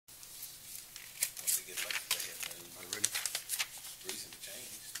get elected, they have no reason to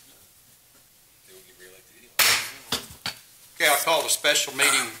change. They will get reelected anyway. Okay, I'll call the special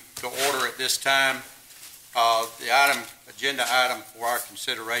meeting to order at this time. The agenda item for our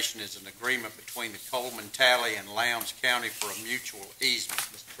consideration is an agreement between the Coleman Tally and Lowndes County for a mutual easement.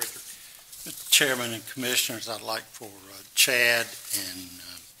 Mr. Pritchard. Mr. Chairman and Commissioners, I'd like for Chad and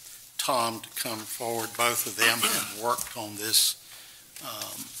Tom to come forward. Both of them have worked on this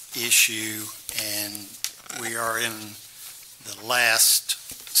issue, and we are in the last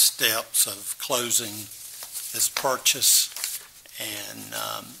steps of closing this purchase, and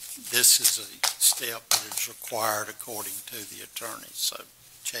this is a step that is required according to the attorney. So,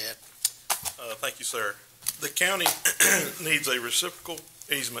 Chad. Thank you, sir. The county needs a reciprocal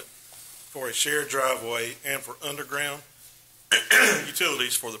easement for a shared driveway and for underground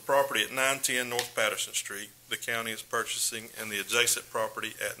utilities for the property at 910 North Patterson Street. The county is purchasing and the adjacent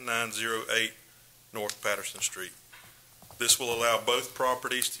property at 908 North Patterson Street. This will allow both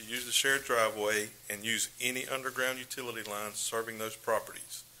properties to use the shared driveway and use any underground utility lines serving those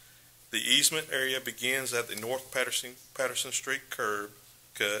properties. The easement area begins at the North Patterson Street curb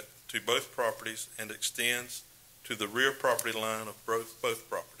cut to both properties and extends to the rear property line of both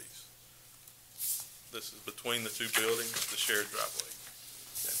properties. This is between the two buildings, the shared driveway.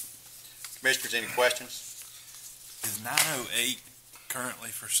 Okay. Commissioners, any questions? Is 908 currently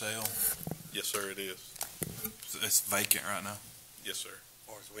for sale? Yes, sir, it is. It's vacant right now? Yes, sir. As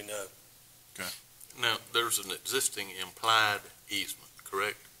far as we know. Okay. Now, there's an existing implied easement,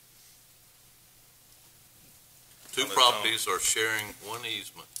 correct? Two properties are sharing one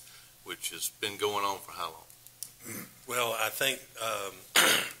easement, which has been going on for how long? Well, I think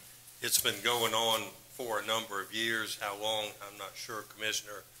it's been going on for a number of years. How long, I'm not sure,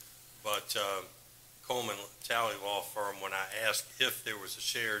 Commissioner, but Coleman Tally Law Firm, when I asked if there was a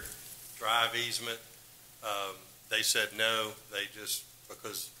shared drive easement, they said no. They just,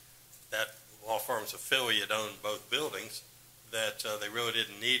 because that law firm's affiliate owned both buildings, that they really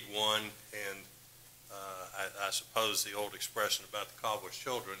didn't need one, and I suppose the old expression about the cobbler's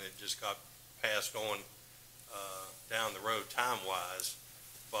children, it just got passed on down the road time-wise.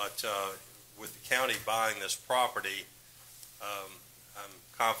 But with the county buying this property, I'm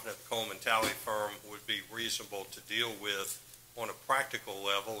confident the Coleman Tally Firm would be reasonable to deal with on a practical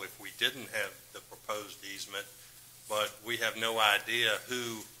level if we didn't have the proposed easement. But we have no idea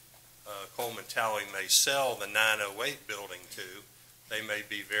who Coleman Tally may sell the 908 building to. They may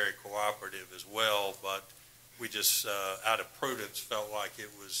be very cooperative as well, but we just, out of prudence, felt like it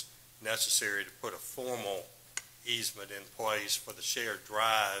was necessary to put a formal easement in place for the shared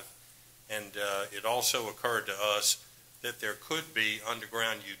drive. And it also occurred to us that there could be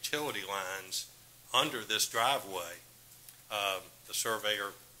underground utility lines under this driveway. The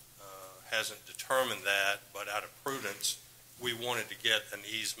surveyor hasn't determined that, but out of prudence, we wanted to get an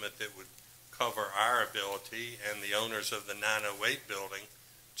easement that would cover our ability and the owners of the 908 building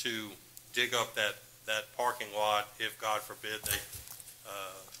to dig up that parking lot if, God forbid,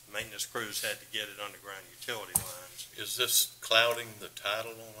 maintenance crews had to get it underground utility lines. Is this clouding the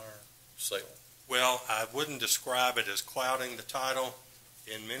title on our sale? Well, I wouldn't describe it as clouding the title.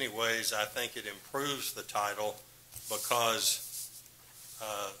 In many ways, I think it improves the title because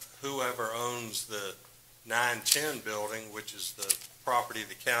whoever owns the 910 building, which is the property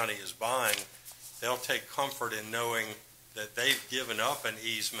the county is buying, they'll take comfort in knowing that they've given up an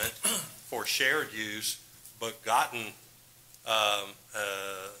easement for shared use, but gotten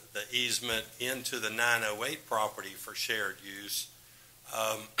the easement into the 908 property for shared use.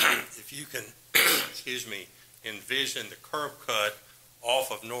 If you can, excuse me, envision the curb cut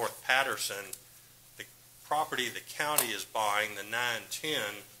off of North Patterson, the property the county is buying, the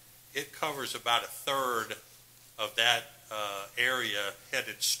 910, it covers about a third of that area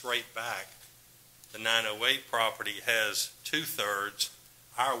headed straight back. The 908 property has 2/3.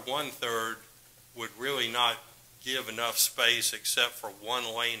 Our 1/3 would really not give enough space except for one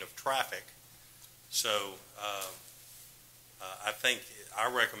lane of traffic. So I think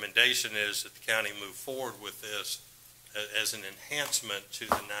our recommendation is that the county move forward with this as an enhancement to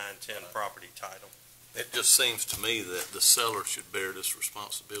the 910 property title. It just seems to me that the seller should bear this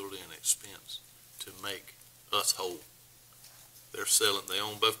responsibility and expense to make us whole. They're selling, they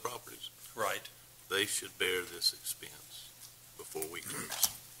own both properties. Right. They should bear this expense before we close.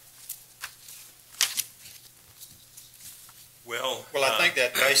 Well, I think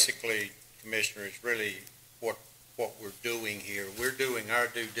that basically, Commissioner, is really what we're doing here. We're doing our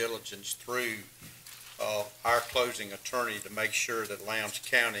due diligence through our closing attorney to make sure that Lowndes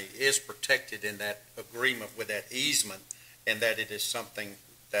County is protected in that agreement with that easement, and that it is something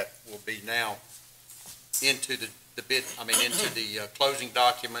that will be now into the bid, into the closing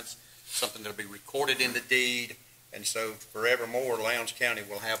documents, something that'll be recorded in the deed, and so forevermore, Lowndes County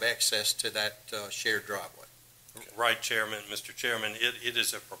will have access to that shared driveway. Right, Chairman, Mr. Chairman, it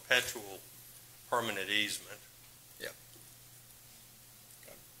is a perpetual permanent easement.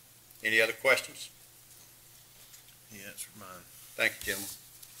 Any other questions? He answered mine. Thank you, gentlemen.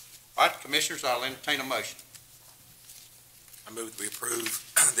 All right, Commissioners, I'll entertain a motion. I move that we approve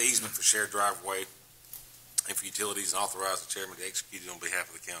the easement for shared driveway and for utilities and authorize the chairman to execute it on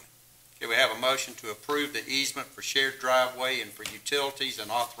behalf of the county. Okay, we have a motion to approve the easement for shared driveway and for utilities and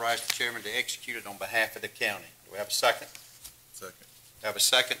authorize the chairman to execute it on behalf of the county. Do we have a second? Second. Have a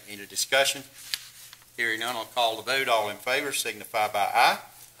second. Any discussion? Hearing none, I'll call the vote. All in favor signify by aye.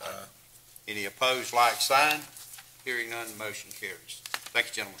 Aye. Any opposed, like sign. Hearing none, the motion carries. Thank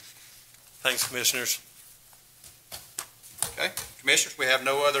you, gentlemen. Thanks, Commissioners. Okay, Commissioners, we have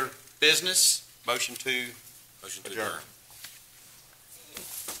no other business. Motion to Motion to adjourn. adjourn.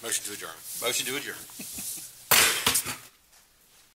 Motion to adjourn. Motion to adjourn.